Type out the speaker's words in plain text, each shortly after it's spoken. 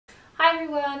Hi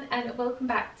everyone and welcome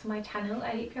back to my channel.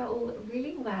 I hope you're all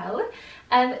really well.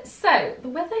 So the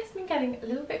weather has been getting a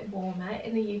little bit warmer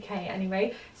in the UK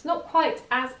anyway. It's not quite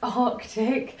as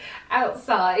arctic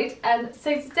outside.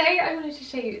 So today I wanted to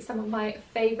show you some of my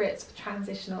favourite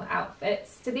transitional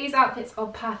outfits. So these outfits are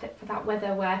perfect for that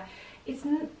weather where it's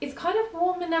kind of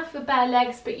warm enough for bare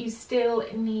legs but you still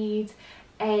need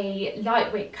a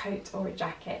lightweight coat or a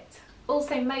jacket.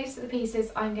 Also, most of the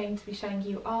pieces I'm going to be showing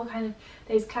you are kind of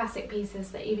those classic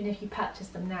pieces that even if you purchase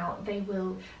them now, they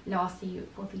will last you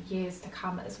for the years to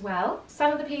come as well.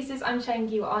 Some of the pieces I'm showing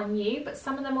you are new, but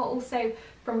some of them are also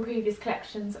from previous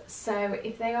collections. So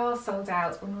if they are sold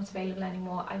out or not available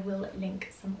anymore, I will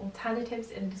link some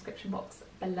alternatives in the description box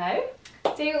below.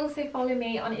 Do also follow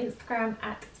me on Instagram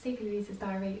at Sophie Louise's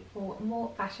Diary for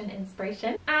more fashion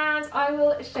inspiration. And I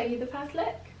will show you the first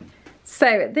look.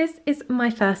 So this is my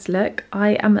first look.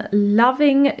 I am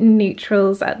loving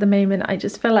neutrals at the moment. I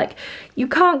just feel like you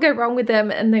can't go wrong with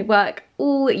them and they work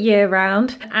all year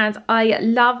round, and I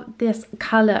love this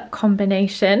colour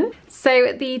combination.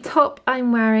 So the top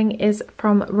I'm wearing is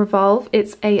from Revolve.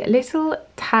 It's a little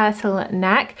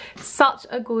turtleneck, such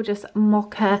a gorgeous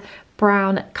mocha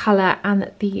brown colour,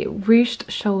 and the ruched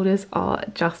shoulders are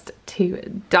just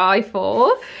to die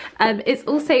for. It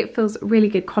also feels really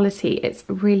good quality. It's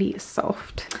really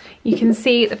soft. You can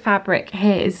see the fabric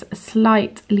here is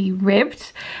slightly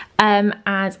ribbed, and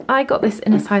I got this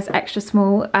in a size extra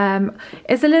small.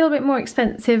 It's a little bit more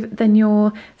expensive than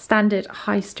your standard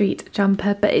high street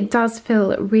jumper, but it does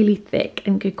feel really thick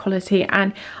and good quality,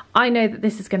 and I know that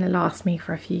this is going to last me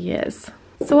for a few years.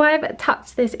 So I've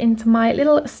tucked this into my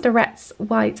little Starrett's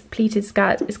white pleated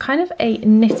skirt. It's kind of a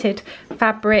knitted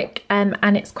fabric, and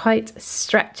it's quite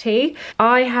stretchy.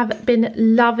 I have been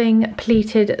loving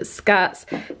pleated skirts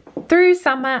through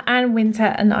summer and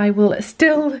winter, and I will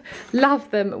still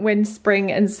love them when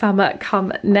spring and summer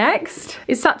come next.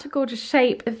 It's such a gorgeous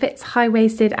shape. It fits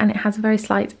high-waisted and it has a very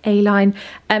slight A-line.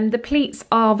 The pleats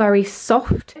are very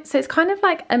soft, so it's kind of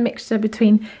like a mixture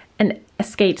between a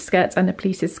skate skirt and a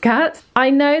pleated skirt. I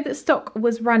know that stock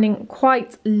was running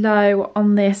quite low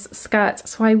on this skirt,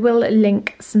 so I will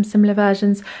link some similar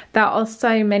versions. There are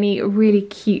so many really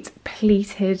cute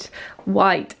pleated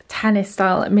white tennis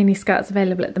style mini skirts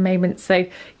available at the moment, so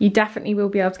you definitely will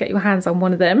be able to get your hands on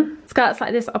one of them. Skirts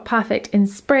like this are perfect in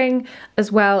spring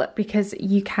as well because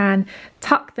you can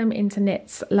tuck them into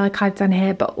knits like I've done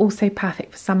here, but also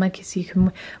perfect for summer because you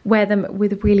can wear them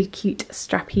with really cute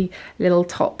strappy little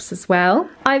tops as well.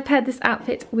 I've paired this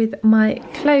outfit with my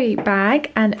Chloe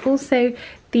bag and also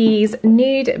these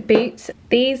nude boots.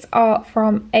 These are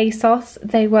from ASOS.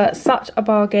 They were such a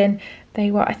bargain. They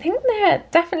were, I think they're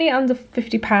definitely under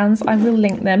 £50. I will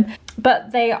link them,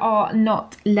 but they are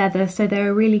not leather, so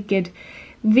they're a really good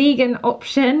vegan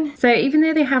option. So even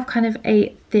though they have kind of a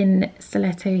thin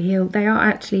stiletto heel, they are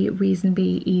actually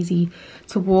reasonably easy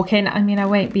to walk in. I mean, I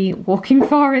won't be walking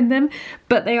far in them,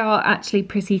 but they are actually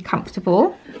pretty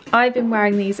comfortable. I've been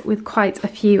wearing these with quite a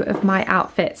few of my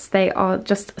outfits. They are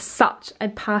just such a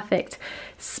perfect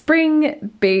spring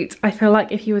boot. I feel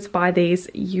like if you were to buy these,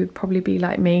 you'd probably be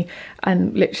like me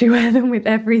and literally wear them with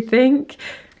everything.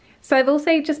 So I've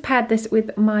also just paired this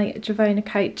with my Giovanna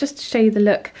coat just to show you the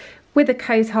look with a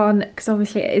coat on, because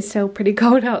obviously it is still pretty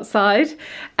cold outside.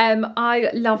 I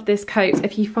love this coat.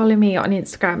 If you follow me on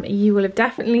Instagram, you will have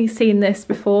definitely seen this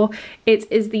before. It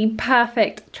is the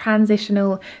perfect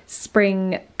transitional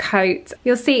spring coat.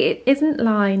 You'll see it isn't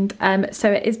lined, so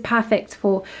it is perfect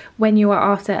for when you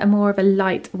are after a more of a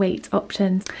lightweight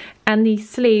option. And the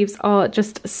sleeves are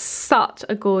just such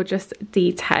a gorgeous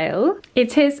detail.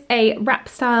 It is a wrap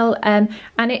style, and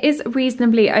it is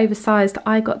reasonably oversized.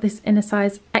 I got this in a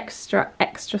size extra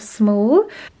small.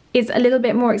 It's a little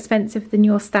bit more expensive than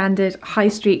your standard high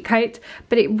street coat,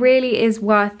 but it really is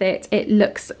worth it. It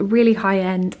looks really high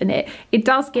end, and it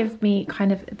does give me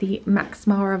kind of the Max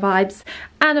Mara vibes.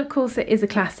 And of course it is a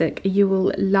classic. You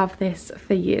will love this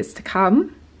for years to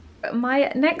come.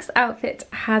 My next outfit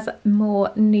has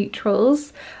more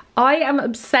neutrals. I am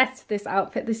obsessed with this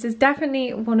outfit. This is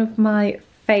definitely one of my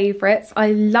favourites.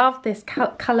 I love this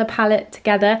colour palette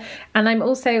together, and I'm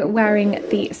also wearing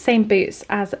the same boots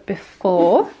as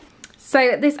before.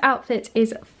 So this outfit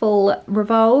is full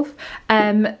Revolve.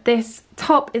 This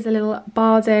top is a little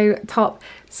Bardo top.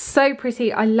 So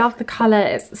pretty. I love the colour.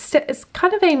 It's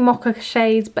kind of a mocha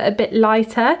shade, but a bit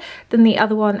lighter than the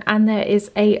other one. And there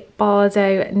is a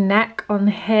Bardo neck on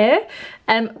here.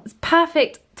 It's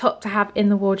perfect top to have in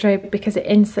the wardrobe because it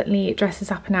instantly dresses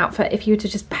up an outfit. If you were to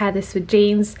just pair this with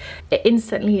jeans, it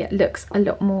instantly looks a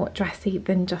lot more dressy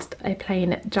than just a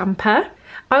plain jumper.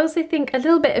 I also think a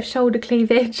little bit of shoulder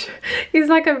cleavage is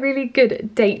like a really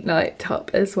good date night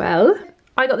top as well.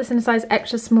 I got this in a size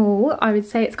extra small. I would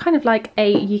say it's kind of like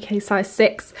a UK size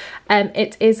 6.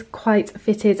 It is quite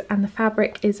fitted and the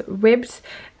fabric is ribbed.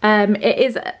 It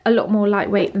is a lot more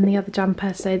lightweight than the other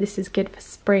jumper, so this is good for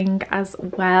spring as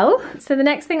well. So the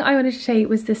next thing I wanted to show you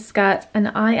was this skirt, and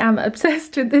I am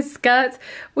obsessed with this skirt.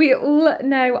 We all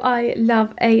know I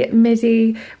love a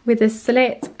midi with a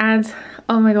slit, and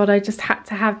oh my god, I just had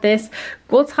to have this.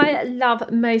 What I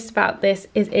love most about this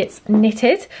is it's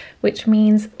knitted, which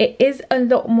means it is a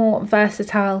lot more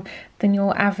versatile than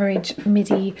your average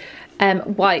midi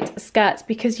white skirt,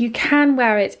 because you can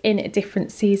wear it in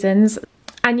different seasons.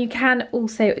 And you can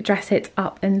also dress it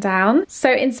up and down.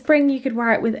 So in spring you could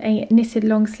wear it with a knitted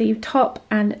long sleeve top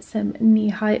and some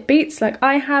knee-high boots like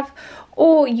I have,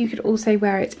 or you could also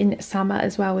wear it in summer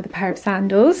as well with a pair of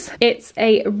sandals. It's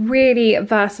a really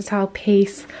versatile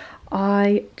piece.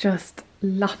 I just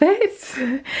love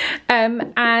it.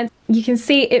 And you can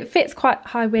see it fits quite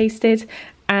high-waisted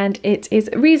and it is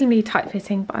reasonably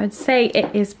tight-fitting, but I'd say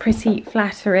it is pretty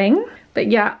flattering. But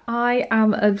yeah, I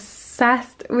am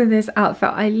obsessed with this outfit.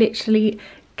 I literally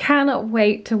cannot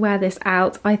wait to wear this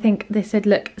out. I think this would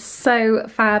look so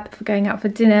fab for going out for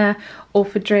dinner or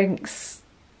for drinks.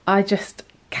 I just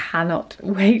cannot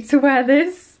wait to wear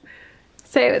this.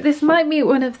 So this might be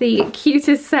one of the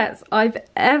cutest sets I've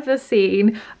ever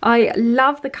seen. I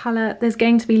love the colour. There's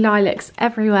going to be lilacs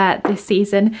everywhere this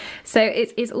season. So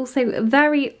it is also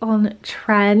very on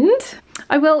trend.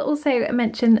 I will also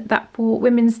mention that for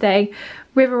Women's Day,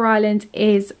 River Island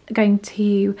is going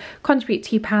to contribute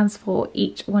 £2 for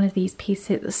each one of these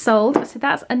pieces sold. So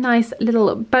that's a nice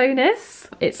little bonus.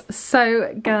 It's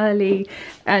so girly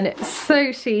and it's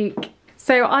so chic.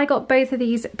 So I got both of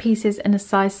these pieces in a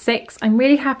size 6. I'm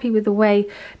really happy with the way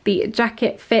the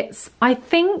jacket fits. I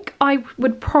think I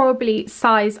would probably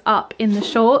size up in the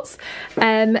shorts.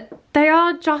 They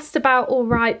are just about all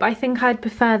right, but I think I'd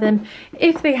prefer them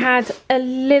if they had a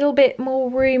little bit more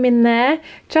room in there,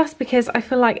 just because I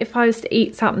feel like if I was to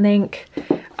eat something,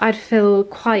 I'd feel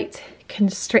quite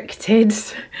constricted.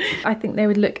 I think they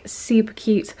would look super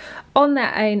cute on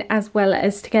their own as well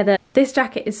as together. This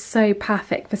jacket is so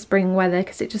perfect for spring weather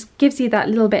because it just gives you that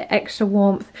little bit extra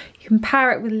warmth. You can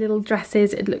pair it with little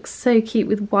dresses. It looks so cute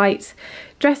with white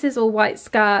dresses or white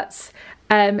skirts.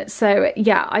 So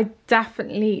yeah, I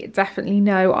definitely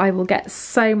know I will get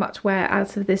so much wear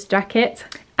out of this jacket.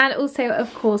 And also,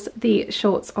 of course, the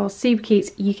shorts are super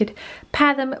cute. You could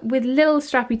pair them with little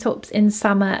strappy tops in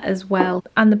summer as well.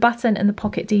 And the button and the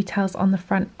pocket details on the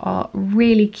front are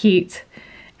really cute,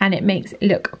 and it makes it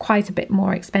look quite a bit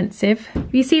more expensive.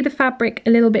 If you see the fabric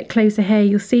a little bit closer here,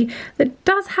 you'll see that it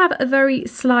does have a very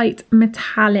slight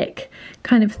metallic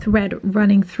kind of thread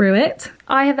running through it.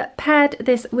 I have paired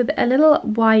this with a little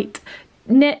white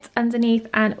knit underneath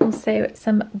and also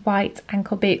some white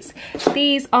ankle boots.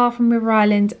 These are from River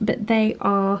Island, but they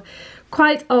are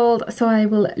quite old, so I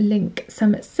will link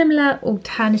some similar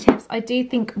alternatives. I do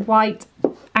think white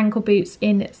ankle boots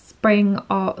in spring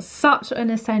are such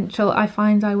an essential. I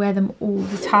find I wear them all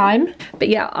the time. But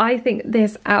yeah, I think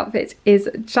this outfit is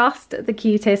just the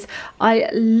cutest. I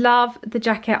love the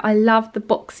jacket. I love the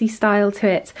boxy style to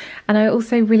it. And I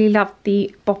also really love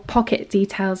the pocket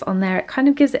details on there. It kind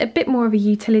of gives it a bit more of a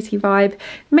utility vibe.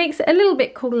 Makes it a little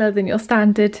bit cooler than your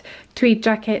standard tweed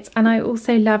jacket. And I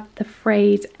also love the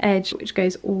frayed edge, which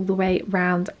goes all the way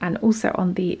round and also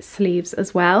on the sleeves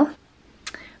as well.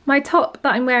 My top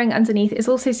that I'm wearing underneath is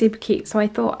also super cute, so I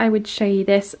thought I would show you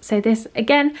this. So this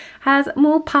again has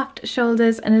more puffed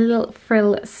shoulders and a little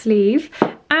frill sleeve,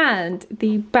 and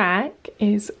the back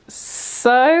is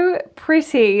so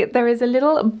pretty. There is a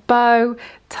little bow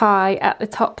tie at the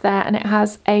top there, and it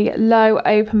has a low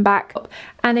open back,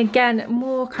 and again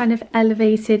more kind of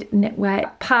elevated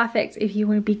knitwear. Perfect if you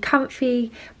want to be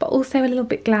comfy but also a little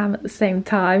bit glam at the same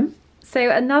time. So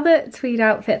another tweed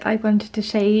outfit I wanted to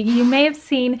show you. You may have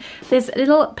seen this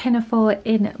little pinafore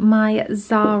in my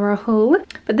Zara haul,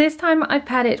 but this time I've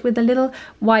paired it with a little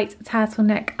white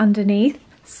turtleneck underneath.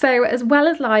 So as well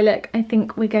as lilac, I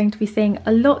think we're going to be seeing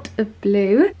a lot of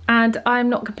blue, and I'm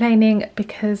not complaining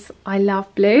because I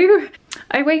love blue.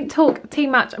 I won't talk too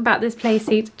much about this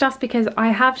playsuit just because I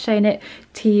have shown it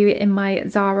to you in my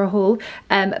Zara haul,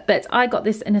 but I got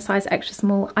this in a size extra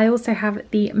small. I also have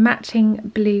the matching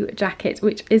blue jacket,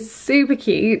 which is super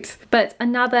cute, but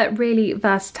another really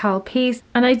versatile piece.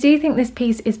 And I do think this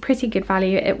piece is pretty good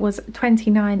value. It was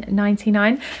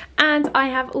 £29.99, and I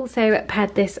have also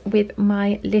paired this with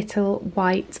my little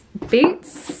white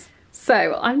boots.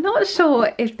 So I'm not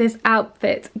sure if this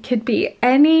outfit could be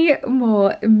any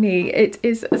more me. It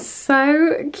is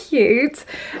so cute.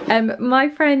 My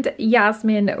friend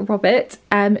Yasmin Robert,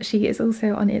 she is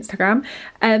also on Instagram,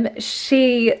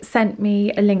 she sent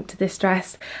me a link to this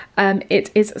dress.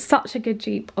 It is such a good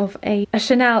dupe of a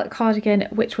Chanel cardigan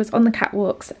which was on the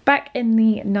catwalks back in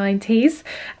the 90s,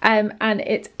 and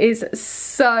it is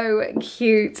so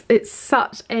cute. It's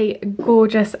such a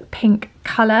gorgeous pink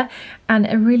colour and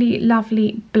a really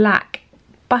lovely black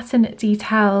button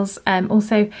details,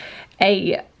 also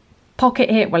a pocket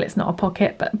here, well it's not a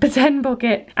pocket but pretend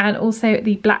pocket, and also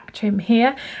the black trim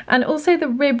here, and also the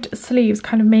ribbed sleeves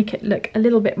kind of make it look a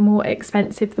little bit more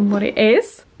expensive than what it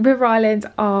is. River Island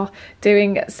are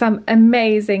doing some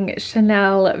amazing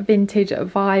Chanel vintage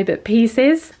vibe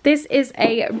pieces. This is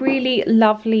a really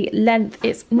lovely length.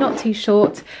 It's not too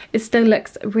short. It still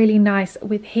looks really nice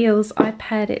with heels. I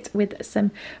paired it with some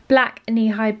black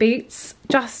knee-high boots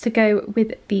just to go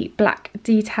with the black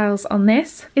details on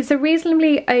this. It's a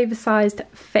reasonably oversized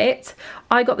fit.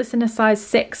 I got this in a size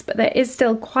 6, but there is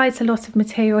still quite a lot of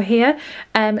material here,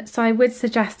 so I would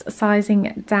suggest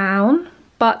sizing down.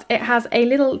 But it has a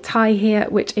little tie here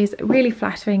which is really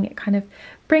flattering. It kind of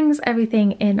brings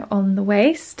everything in on the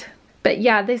waist. But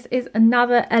yeah, this is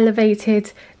another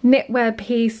elevated knitwear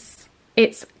piece.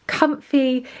 It's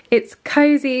comfy, it's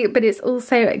cozy, but it's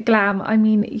also glam. I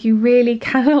mean, you really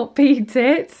cannot beat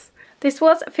it. This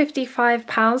was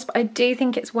 £55, but I do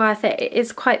think it's worth it. It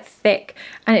is quite thick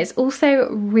and it's also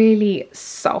really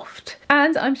soft.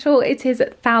 And I'm sure it is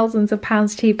thousands of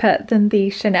pounds cheaper than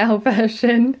the Chanel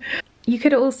version. You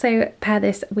could also pair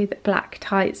this with black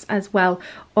tights as well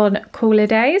on cooler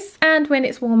days. And when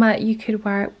it's warmer, you could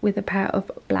wear it with a pair of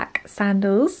black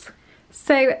sandals.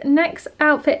 So next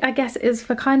outfit, I guess, is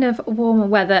for kind of warmer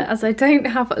weather, as I don't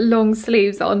have long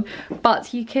sleeves on,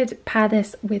 but you could pair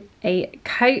this with a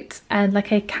coat, and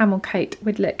like a camel coat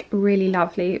would look really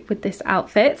lovely with this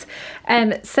outfit.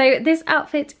 So this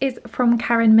outfit is from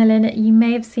Karen Millen. You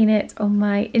may have seen it on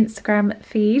my Instagram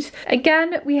feed.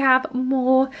 Again, we have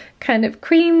more kind of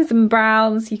creams and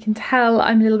browns. You can tell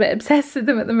I'm a little bit obsessed with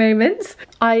them at the moment.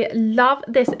 I love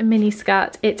this mini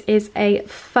skirt. It is a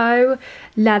faux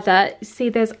leather. See,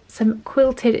 there's some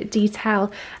quilted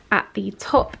detail at the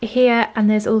top here, and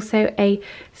there's also a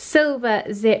silver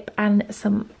zip and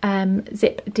some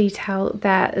zip detail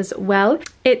there as well.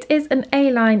 It is an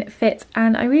A-line fit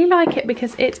and I really like it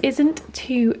because it isn't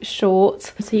too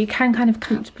short, so you can kind of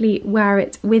comfortably wear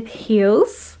it with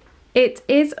heels. It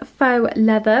is faux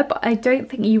leather, but I don't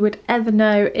think you would ever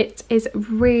know. It is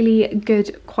really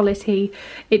good quality.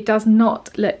 It does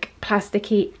not look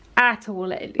plasticky at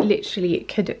all. It literally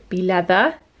could be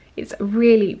leather. It's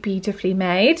really beautifully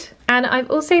made. And I've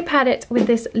also paired it with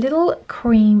this little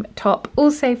cream top,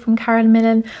 also from Karen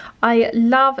Millen. I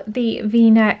love the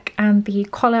V-neck and the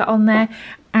collar on there,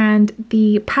 and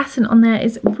the pattern on there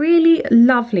is really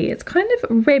lovely. It's kind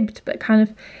of ribbed, but kind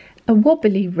of a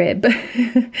wobbly rib.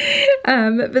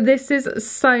 But this is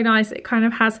so nice. It kind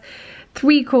of has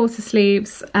 3/4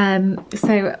 sleeves,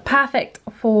 so perfect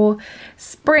for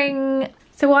spring.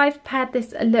 So I've paired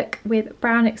this look with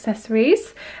brown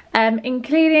accessories,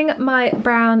 including my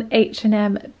brown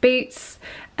H&M boots.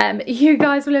 You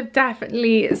guys will have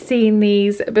definitely seen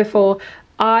these before.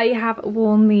 I have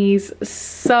worn these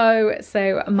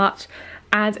so much,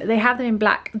 and they have them in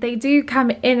black. They do come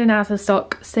in and out of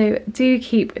stock, so do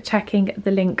keep checking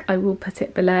the link. I will put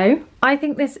it below. I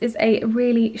think this is a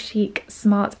really chic,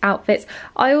 smart outfit.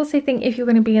 I also think if you're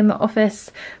going to be in the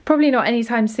office, probably not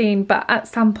anytime soon, but at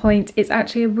some point, it's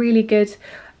actually a really good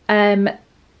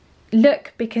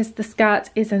look because the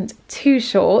skirt isn't too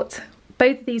short.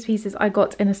 Both of these pieces I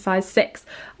got in a size 6.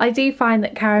 I do find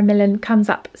that Karen Millen comes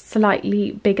up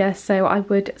slightly bigger, so I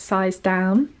would size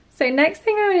down. So next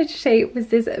thing I wanted to show you was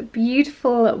this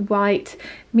beautiful white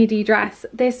midi dress.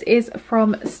 This is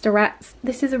from Starrett.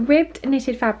 This is a ribbed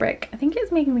knitted fabric. I think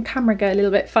it's making the camera go a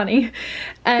little bit funny.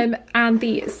 And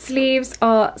the sleeves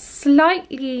are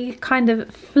slightly kind of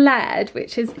flared,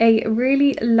 which is a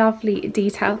really lovely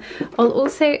detail. I'll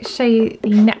also show you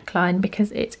the neckline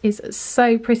because it is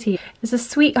so pretty. It's a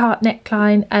sweetheart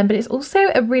neckline, but it's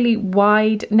also a really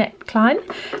wide neckline.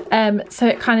 So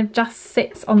it kind of just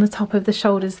sits on the top of the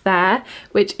shoulders there,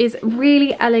 which is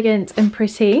really elegant and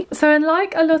pretty. So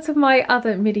unlike a lot of my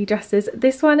other midi dresses,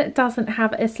 this one doesn't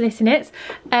have a slit in it,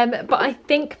 but I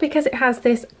think because it has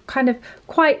this kind of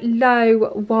quite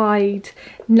low wide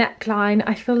neckline,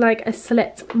 I feel like a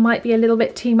slit might be a little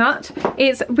bit too much.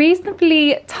 It's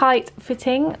reasonably tight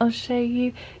fitting. I'll show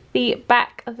you the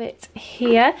back of it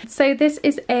here. So this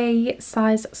is a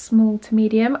size small to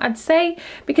medium. I'd say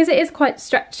because it is quite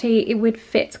stretchy, it would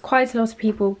fit quite a lot of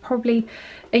people, probably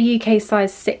a UK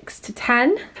size 6 to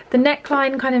 10. The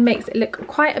neckline kind of makes it look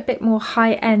quite a bit more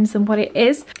high end than what it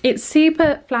is. It's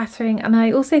super flattering, and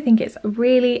I also think it's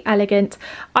really elegant.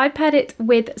 I paired it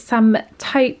with some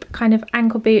taupe kind of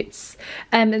ankle boots.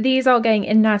 These are going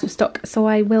in and out of stock, so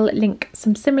I will link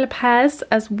some similar pairs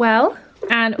as well.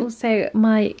 And also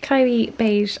my Chloe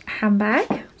beige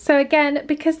handbag. So again,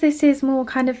 because this is more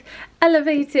kind of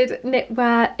elevated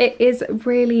knitwear, it is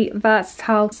really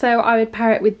versatile. So I would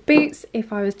pair it with boots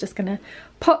if I was just gonna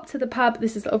pop to the pub.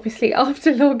 This is obviously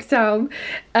after lockdown.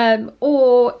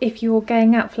 Or if you're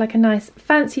going out for like a nice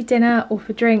fancy dinner or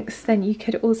for drinks, then you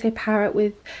could also pair it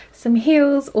with some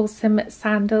heels or some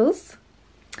sandals.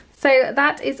 So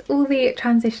that is all the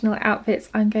transitional outfits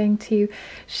I'm going to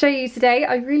show you today.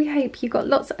 I really hope you got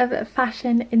lots of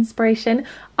fashion inspiration.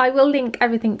 I will link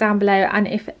everything down below, and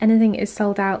if anything is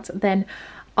sold out, then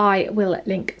I will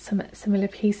link some similar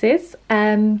pieces.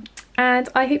 And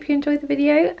I hope you enjoyed the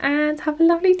video and have a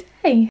lovely day.